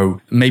in a row,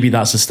 maybe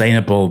that's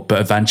sustainable, but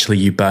eventually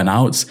you burn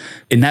out.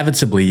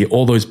 Inevitably,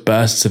 all those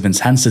bursts of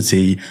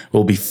intensity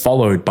will be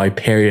followed by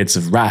periods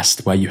of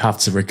rest where you have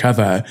to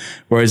recover.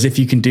 Whereas if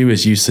you can do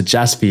as you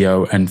suggest,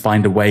 Theo, and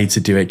find a way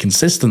to do it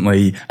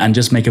consistently and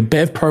just make a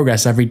bit of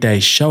progress every day,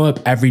 show up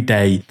every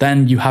day,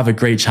 then you have a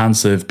great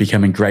chance of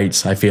becoming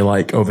great, I feel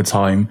like, over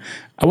time.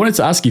 I wanted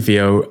to ask you,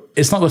 Theo,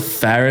 it's not the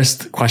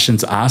fairest question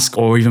to ask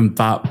or even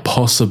that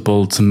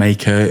possible to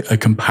make a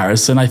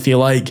comparison, I feel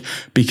like,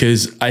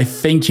 because I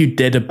think you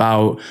did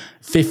about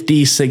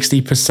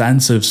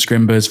 50-60% of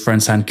Scrimba's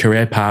front-end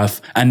career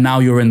path, and now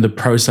you're in the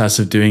process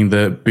of doing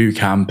the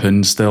bootcamp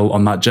and still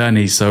on that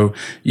journey. So,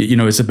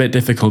 it's a bit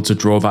difficult to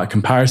draw that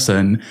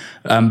comparison.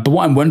 But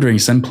what I'm wondering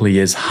simply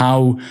is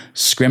how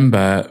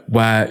Scrimba,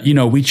 where,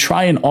 we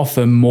try and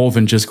offer more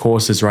than just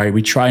courses, right?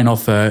 We try and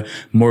offer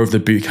more of the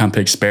bootcamp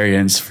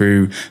experience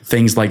through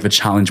things like the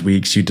challenge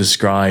weeks you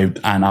described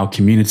and our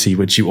community,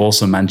 which you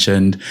also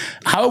mentioned.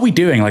 How are we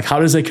doing? Like, how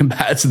does it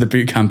compare to the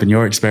bootcamp in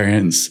your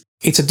experience?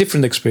 It's a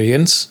different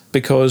experience,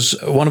 because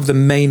one of the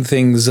main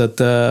things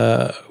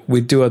that we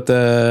do at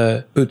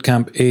the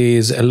bootcamp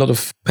is a lot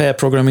of pair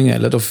programming, a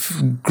lot of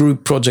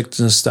group projects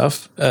and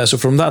stuff. So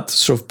from that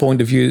sort of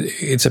point of view,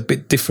 it's a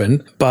bit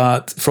different.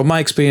 But from my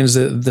experience,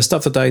 the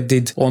stuff that I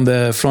did on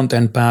the front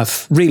end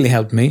path really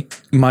helped me.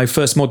 My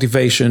first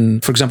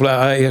motivation, for example,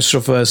 I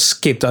sort of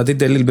skipped. I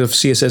did a little bit of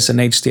CSS and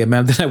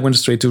HTML, then I went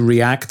straight to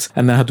React,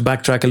 and then I had to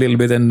backtrack a little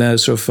bit and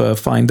sort of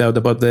find out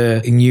about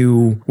the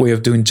new way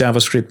of doing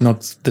JavaScript,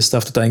 not the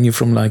stuff that I knew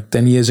from like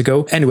 10 years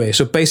ago. Anyway,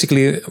 so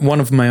basically one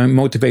of my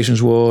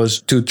motivations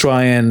was to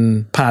try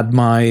and pad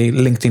my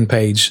LinkedIn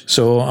page.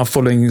 So I'm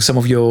following some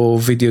of your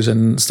videos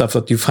and stuff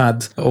that you've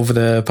had over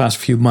the past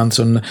few months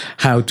on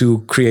how to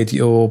create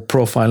your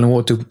profile and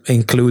what to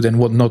include and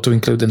what not to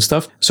include and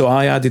stuff. So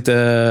I added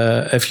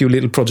a few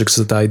little projects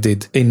that I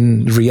did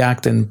in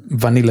React and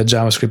vanilla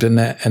JavaScript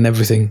and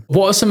everything.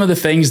 What are some of the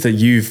things that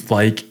you've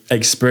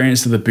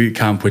experience of the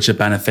bootcamp which are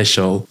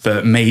beneficial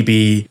that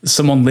maybe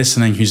someone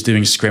listening who's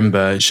doing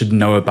Scrimba should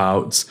know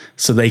about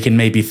so they can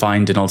maybe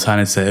find an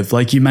alternative?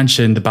 Like you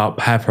mentioned about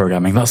pair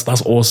programming, that's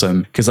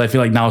awesome, because I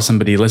feel like now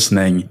somebody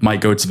listening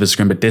might go to the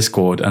Scrimba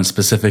Discord and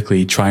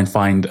specifically try and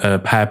find a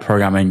pair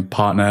programming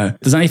partner.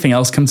 Does anything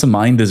else come to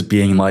mind as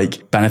being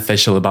like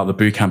beneficial about the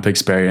bootcamp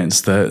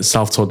experience that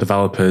self-taught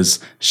developers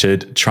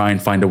should try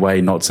and find a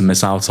way not to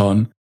miss out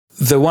on?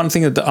 The one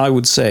thing that I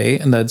would say,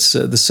 and that's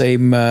the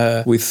same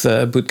with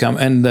Bootcamp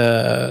and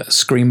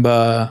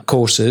Scrimba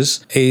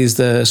courses, is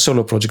the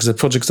solo projects, the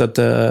projects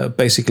that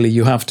basically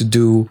you have to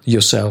do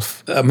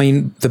yourself. I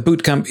mean, the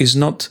Bootcamp is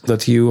not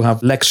that you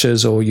have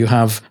lectures or you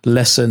have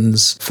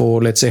lessons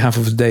for, let's say, half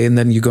of the day and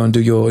then you go and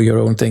do your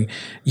own thing.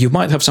 You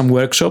might have some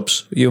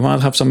workshops, you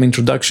might have some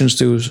introductions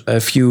to a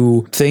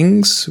few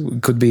things.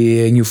 It could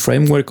be a new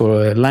framework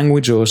or a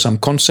language or some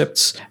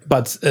concepts,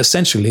 but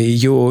essentially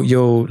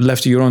you're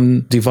left to your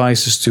own devices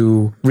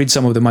to read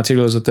some of the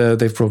materials that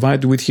they've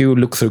provided with you,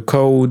 look through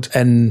code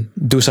and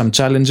do some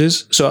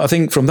challenges. So I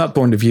think from that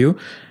point of view,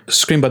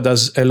 Scrimba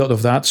does a lot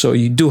of that. So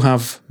you do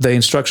have the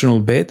instructional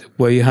bit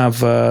where you have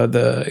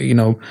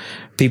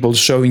people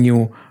showing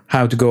you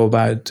how to go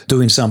about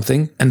doing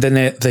something, and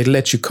then they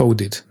let you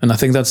code it. And I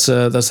think that's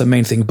the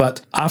main thing.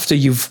 But after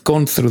you've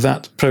gone through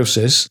that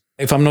process,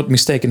 if I'm not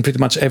mistaken, pretty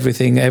much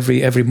everything,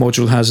 every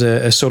module has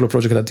a solo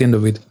project at the end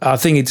of it. I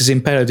think it is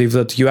imperative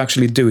that you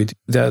actually do it,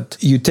 that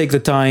you take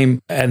the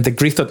time and the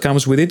grief that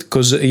comes with it,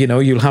 because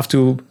you'll have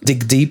to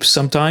dig deep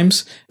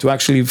sometimes to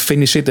actually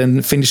finish it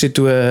and finish it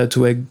to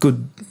a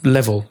good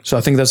level. So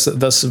I think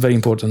that's very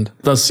important.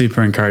 That's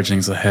super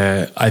encouraging to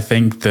hear. I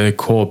think the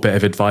core bit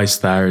of advice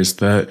there is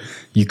that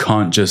you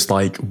can't just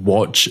like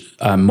watch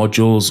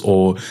modules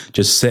or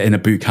just sit in a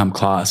bootcamp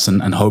class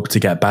and hope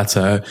to get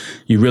better.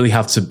 You really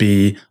have to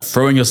be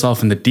throwing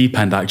yourself in the deep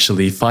end,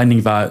 actually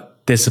finding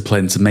that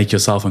discipline to make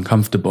yourself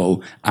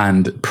uncomfortable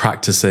and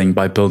practicing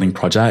by building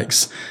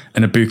projects.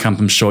 In a bootcamp,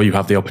 I'm sure you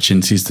have the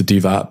opportunities to do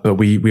that, but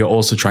we are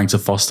also trying to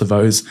foster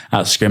those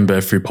at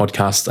Scrimba through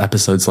podcast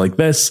episodes like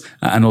this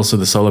and also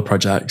the solo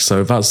project.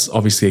 So that's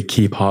obviously a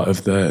key part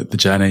of the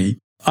journey.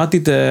 I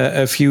did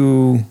a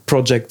few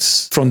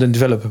projects from the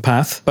developer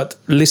path, but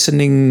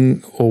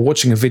listening or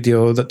watching a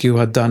video that you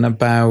had done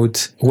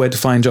about where to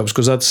find jobs,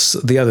 because that's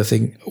the other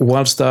thing.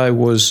 Whilst I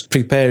was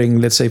preparing,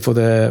 let's say, for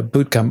the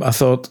bootcamp, I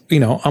thought,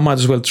 I might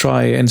as well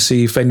try and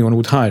see if anyone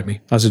would hire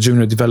me as a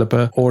junior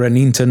developer or an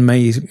intern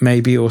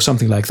maybe or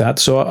something like that.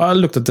 So I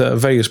looked at the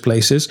various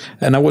places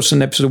and I watched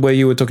an episode where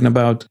you were talking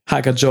about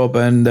Hack a Job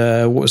and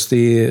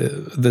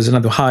there's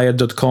another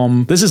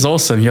hire.com. This is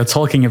awesome. You're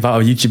talking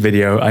about a YouTube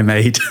video I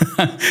made.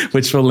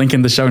 Which we'll link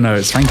in the show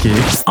notes. Thank you.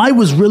 I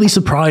was really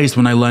surprised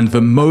when I learned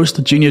that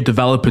most junior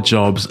developer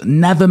jobs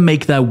never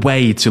make their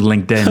way to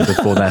LinkedIn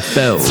before they're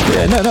filled.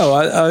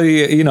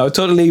 I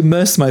totally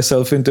immersed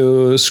myself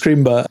into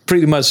Scrimba.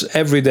 Pretty much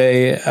every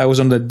day I was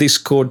on the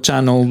Discord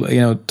channel,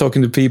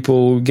 talking to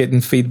people, getting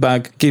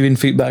feedback, giving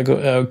feedback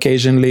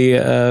occasionally.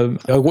 I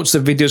watched the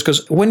videos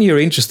because when you're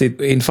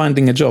interested in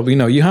finding a job,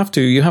 you have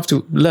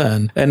to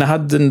learn. And I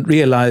hadn't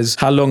realized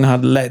how long I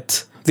had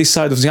let this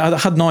side of things. I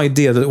had no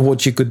idea that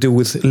what you could do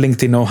with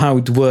LinkedIn or how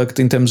it worked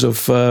in terms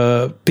of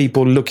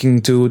people looking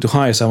to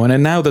hire someone.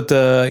 And now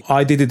that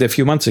I did it a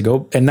few months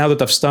ago, and now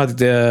that I've started,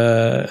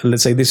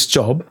 let's say, this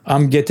job,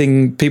 I'm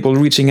getting people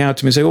reaching out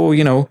to me and say,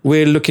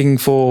 we're looking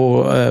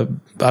for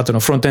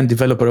front-end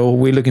developer, or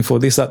we're looking for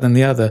this, that, and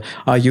the other.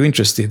 Are you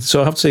interested?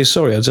 So I have to say,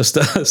 sorry, I just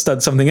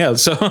started something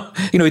else. So,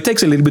 it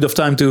takes a little bit of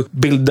time to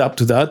build up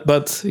to that,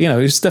 but,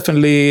 it's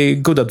definitely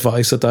good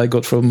advice that I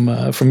got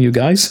from you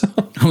guys.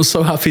 I'm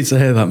so happy to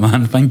hear that,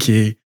 man. Thank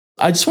you.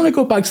 I just want to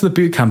go back to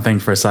the bootcamp thing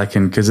for a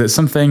second, because it's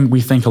something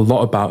we think a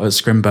lot about at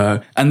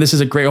Scrimba. And this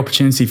is a great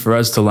opportunity for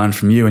us to learn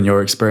from you and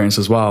your experience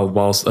as well,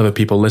 whilst other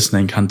people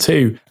listening can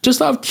too.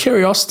 Just out of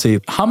curiosity,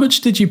 how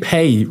much did you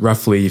pay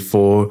roughly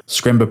for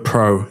Scrimba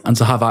Pro and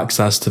to have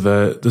access to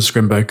the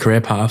Scrimba career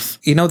path?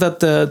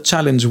 That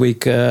challenge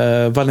week,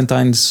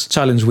 Valentine's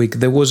challenge week,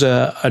 there was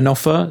an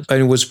offer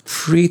and it was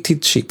pretty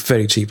cheap,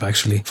 very cheap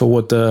actually, for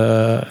what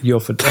you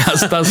offered.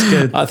 That's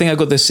good. I think I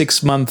got the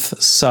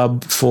 6-month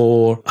sub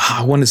for,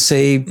 I want to say,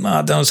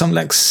 something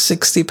like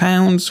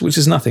 £60, which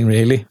is nothing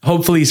really.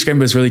 Hopefully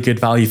Scrimba is really good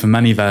value for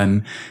money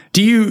then.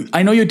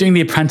 I know you're doing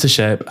the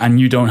apprenticeship and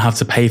you don't have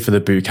to pay for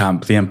the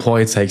bootcamp, the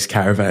employer takes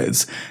care of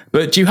it,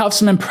 but do you have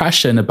some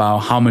impression about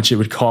how much it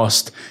would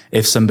cost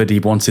if somebody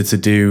wanted to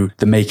do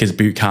the Makers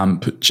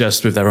Bootcamp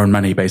just with their own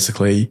money,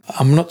 basically?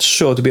 I'm not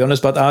sure, to be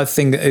honest, but I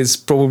think it's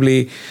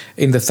probably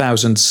in the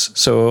thousands.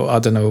 So I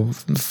don't know,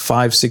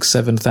 5, 6,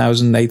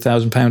 7,000,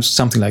 8,000 pounds,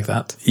 something like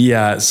that.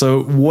 Yeah,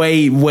 so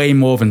way, way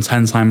more than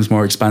 10 times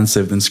more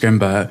expensive than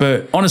Scrimba.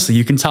 But honestly,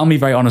 you can tell me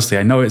very honestly,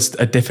 I know it's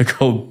a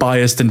difficult,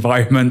 biased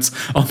environment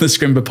on the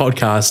Scrimba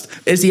podcast.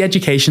 Is the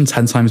education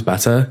 10 times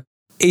better?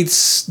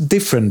 It's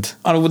different.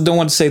 I don't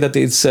want to say that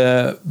it's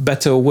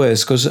better or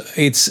worse because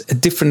it's a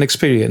different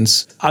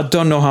experience. I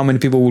don't know how many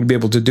people will be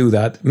able to do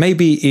that.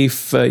 Maybe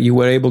if you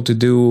were able to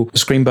do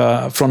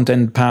Scrimba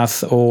front-end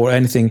path or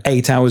anything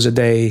 8 hours a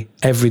day,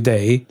 every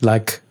day,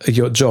 like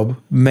your job,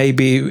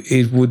 maybe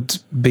it would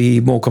be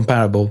more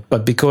comparable.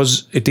 But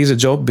because it is a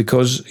job,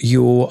 because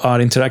you are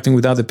interacting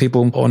with other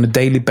people on a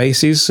daily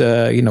basis,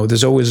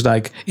 there's always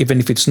like, even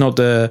if it's not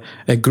a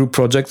group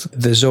project,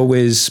 there's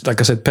always,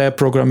 like I said, pair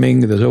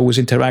programming, there's always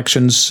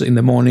interactions in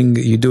the morning.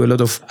 You do a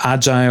lot of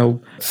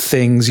agile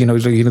things,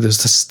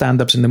 there's the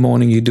stand-ups in the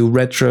morning, you do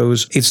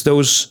retros. It's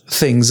those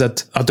things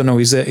that, I don't know,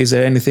 is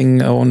there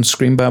anything on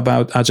Scrimba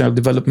about agile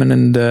development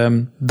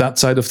and that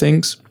side of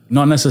things?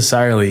 Not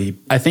necessarily.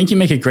 I think you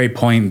make a great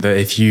point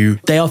that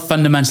they are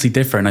fundamentally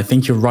different. I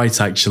think you're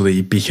right,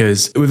 actually,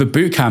 because with a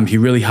bootcamp,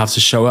 you really have to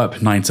show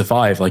up 9 to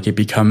 5. Like, it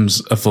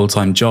becomes a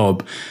full-time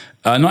job.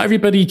 Not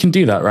everybody can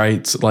do that,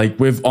 right? Like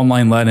with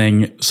online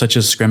learning, such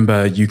as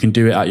Scrimba, you can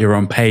do it at your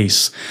own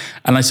pace.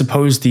 And I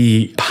suppose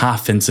the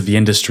path into the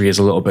industry is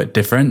a little bit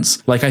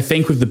different. Like I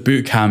think with the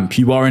bootcamp,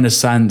 you are in a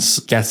sense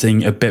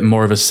getting a bit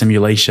more of a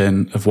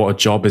simulation of what a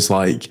job is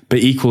like. But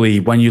equally,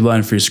 when you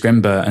learn through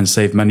Scrimba and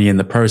save money in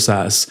the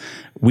process,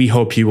 we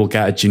hope you will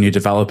get a junior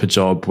developer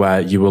job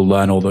where you will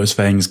learn all those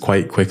things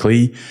quite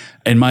quickly.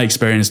 In my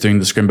experience doing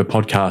the Scrimba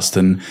podcast,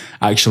 and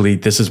actually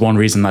this is one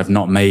reason I've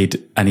not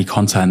made any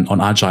content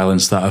on Agile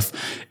and stuff,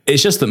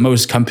 it's just that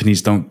most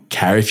companies don't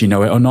care if you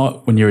know it or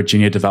not when you're a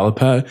junior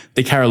developer.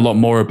 They care a lot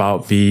more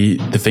about the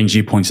things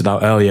you pointed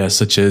out earlier,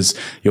 such as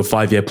your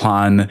 5-year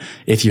plan,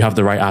 if you have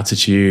the right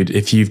attitude,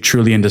 if you've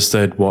truly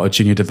understood what a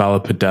junior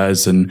developer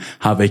does and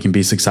how they can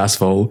be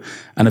successful.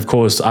 And of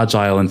course,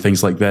 Agile and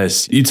things like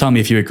this, you tell me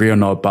if you agree or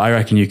not, but I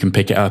reckon you can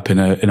pick it up in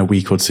a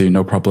week or two,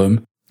 no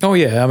problem. Oh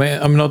yeah, I mean,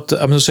 I'm not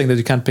saying that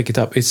you can't pick it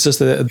up. It's just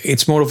that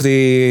it's more of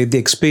the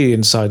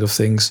experience side of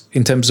things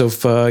in terms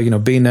of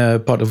being a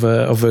part of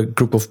a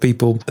group of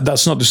people.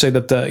 That's not to say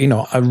that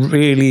I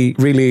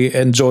really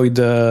enjoyed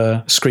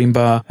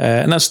Scrimba,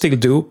 and I still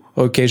do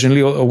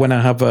occasionally, or when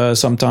I have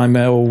some time,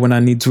 or when I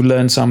need to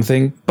learn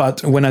something.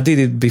 But when I did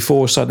it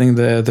before starting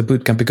the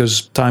bootcamp,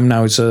 because time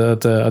now is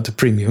at a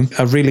premium,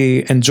 I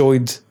really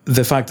enjoyed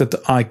the fact that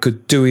I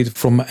could do it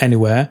from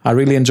anywhere. I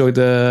really enjoyed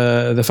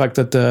the fact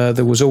that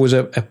there was always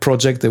a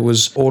project. There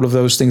was all of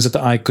those things that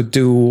I could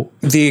do.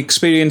 The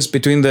experience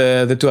between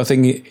the two, I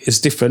think, is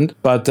different,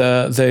 but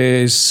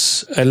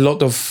there's a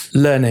lot of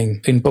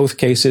learning. In both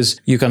cases,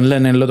 you can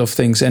learn a lot of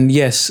things. And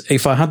yes,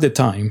 if I had the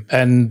time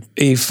and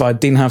if I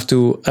didn't have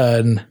to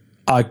earn,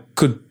 I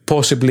could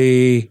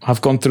possibly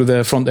have gone through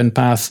the front-end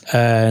path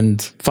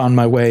and found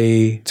my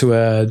way to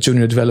a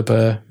junior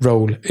developer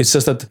role. It's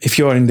just that if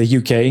you're in the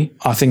UK,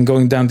 I think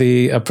going down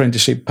the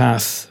apprenticeship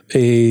path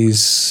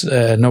is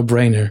a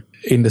no-brainer,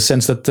 in the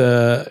sense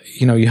that,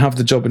 you have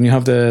the job and you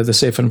have the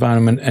safe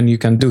environment and you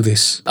can do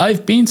this.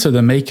 I've been to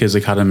the Makers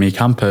Academy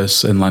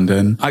campus in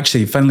London.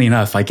 Actually, funnily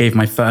enough, I gave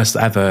my first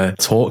ever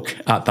talk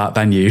at that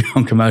venue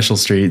on Commercial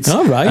Street.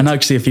 All right. And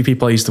actually, a few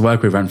people I used to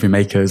work with went through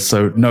Makers.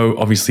 So no,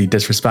 obviously,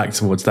 disrespect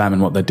towards them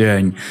and what they're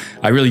doing.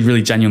 I really,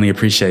 really genuinely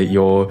appreciate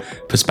your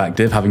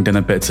perspective, having done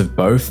a bit of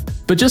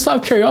both. But just out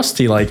of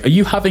curiosity, like, are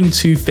you having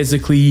to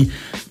physically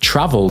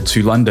travel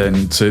to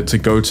London to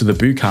go to the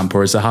bootcamp,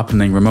 or is it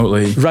happening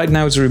remotely? Right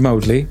now it's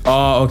remotely.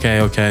 Oh,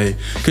 okay.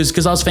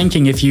 Because I was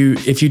thinking if you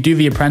do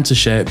the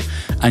apprenticeship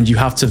and you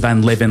have to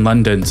then live in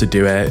London to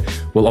do it,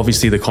 well,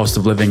 obviously the cost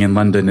of living in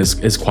London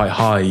is quite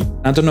high.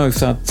 I don't know if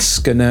that's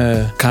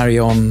gonna carry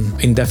on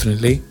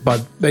indefinitely,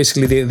 but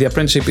basically the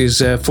apprenticeship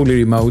is fully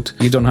remote.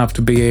 You don't have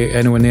to be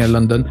anywhere near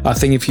London. I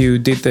think if you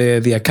did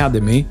the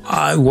academy,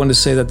 I want to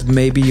say that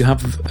maybe you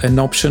have an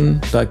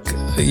option, like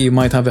you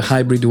might have a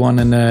hybrid one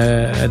and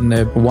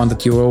one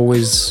that you're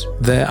always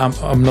there.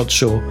 I'm not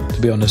sure,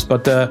 to be honest,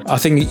 but I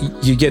think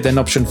you get an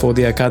option for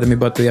the academy,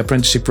 but the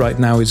apprenticeship right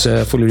now is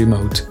fully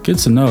remote. Good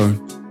to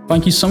know.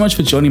 Thank you so much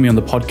for joining me on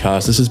the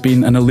podcast. This has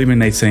been an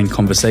illuminating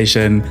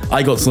conversation.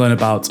 I got to learn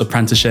about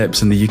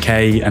apprenticeships in the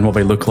UK and what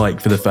they look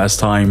like for the first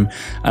time.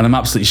 And I'm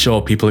absolutely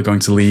sure people are going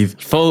to leave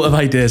full of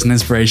ideas and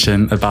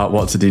inspiration about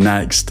what to do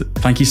next.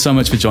 Thank you so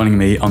much for joining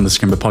me on the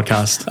Scrimba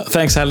podcast.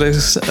 Thanks,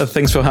 Alex.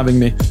 Thanks for having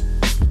me.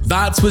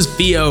 That was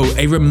Theo,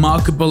 a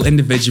remarkable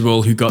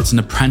individual who got an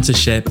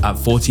apprenticeship at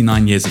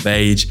 49 years of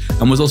age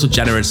and was also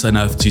generous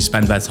enough to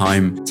spend their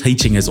time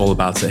teaching us all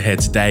about it here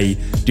today.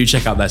 Do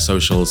check out their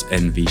socials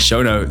in the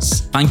show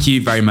notes. Thank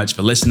you very much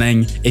for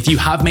listening. If you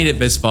have made it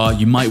this far,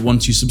 you might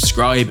want to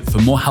subscribe for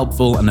more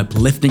helpful and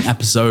uplifting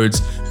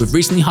episodes with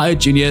recently hired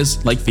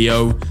juniors like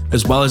Theo,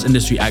 as well as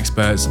industry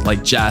experts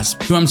like Jess,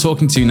 who I'm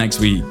talking to next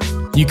week.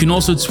 You can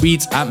also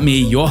tweet at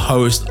me, your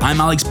host,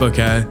 I'm Alex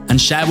Booker, and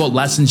share what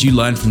lessons you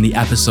learned from the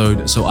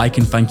episode so I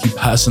can thank you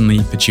personally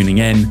for tuning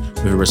in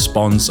with a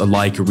response, a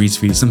like, a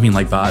retweet, something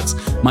like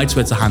that. My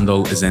Twitter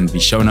handle is in the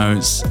show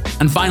notes.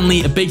 And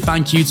finally, a big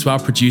thank you to our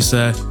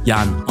producer,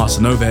 Jan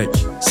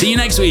Arsenovic. See you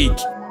next week.